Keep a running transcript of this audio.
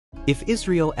If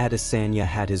Israel Adesanya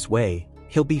had his way,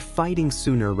 he'll be fighting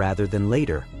sooner rather than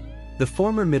later. The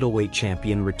former middleweight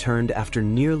champion returned after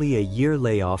nearly a year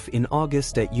layoff in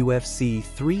August at UFC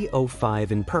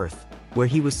 305 in Perth, where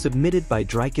he was submitted by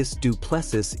Dricus du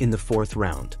Plessis in the 4th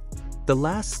round. The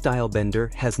Last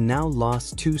Stylebender has now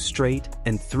lost 2 straight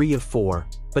and 3 of 4,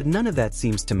 but none of that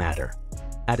seems to matter.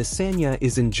 Adesanya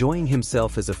is enjoying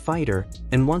himself as a fighter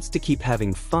and wants to keep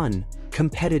having fun,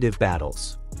 competitive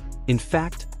battles. In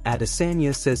fact,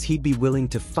 Adesanya says he'd be willing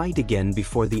to fight again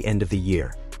before the end of the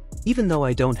year. "Even though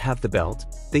I don't have the belt,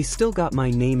 they still got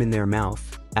my name in their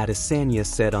mouth," Adesanya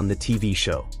said on the TV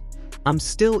show. "I'm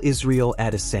still Israel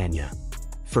Adesanya.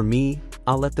 For me,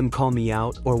 I'll let them call me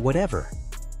out or whatever.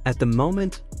 At the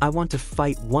moment, I want to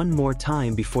fight one more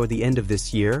time before the end of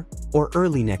this year or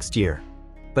early next year.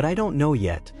 But I don't know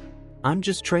yet. I'm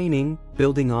just training,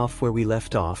 building off where we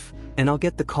left off, and I'll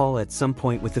get the call at some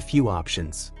point with a few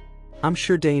options. I'm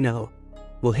sure Dana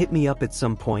will hit me up at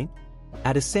some point."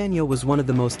 Adesanya was one of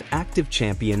the most active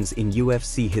champions in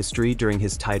UFC history during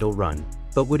his title run,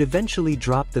 but would eventually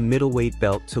drop the middleweight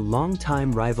belt to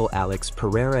longtime rival Alex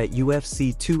Pereira at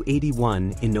UFC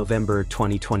 281 in November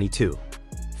 2022.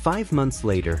 5 months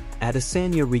later,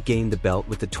 Adesanya regained the belt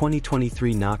with the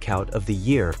 2023 Knockout of the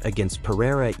Year against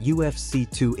Pereira at UFC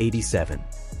 287.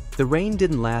 The reign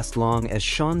didn't last long as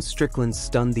Sean Strickland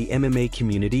stunned the MMA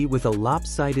community with a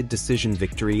lopsided decision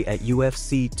victory at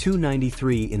UFC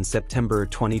 293 in September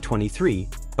 2023,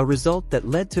 a result that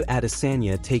led to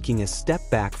Adesanya taking a step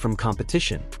back from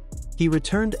competition. He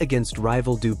returned against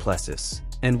rival du Plessis,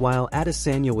 and while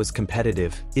Adesanya was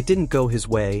competitive, it didn't go his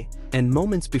way, and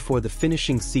moments before the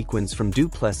finishing sequence from du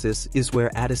Plessis is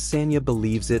where Adesanya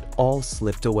believes it all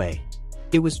slipped away.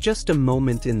 "It was just a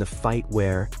moment in the fight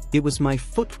where, it was my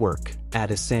footwork,"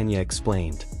 Adesanya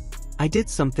explained. "I did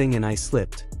something and I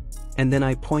slipped. And then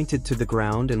I pointed to the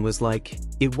ground and was like,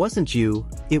 it wasn't you,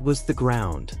 it was the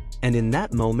ground. And in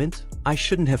that moment, I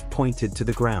shouldn't have pointed to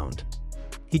the ground."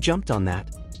 He jumped on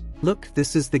that. "Look,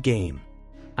 this is the game.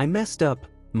 I messed up,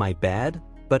 my bad,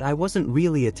 but I wasn't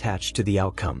really attached to the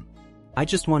outcome. I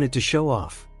just wanted to show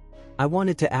off. I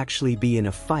wanted to actually be in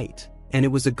a fight, and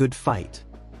it was a good fight.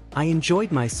 I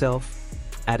enjoyed myself."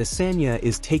 Adesanya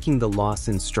is taking the loss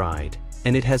in stride,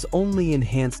 and it has only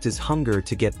enhanced his hunger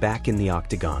to get back in the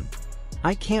octagon.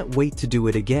 "I can't wait to do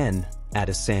it again,"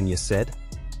 Adesanya said.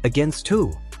 "Against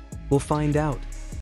who? We'll find out."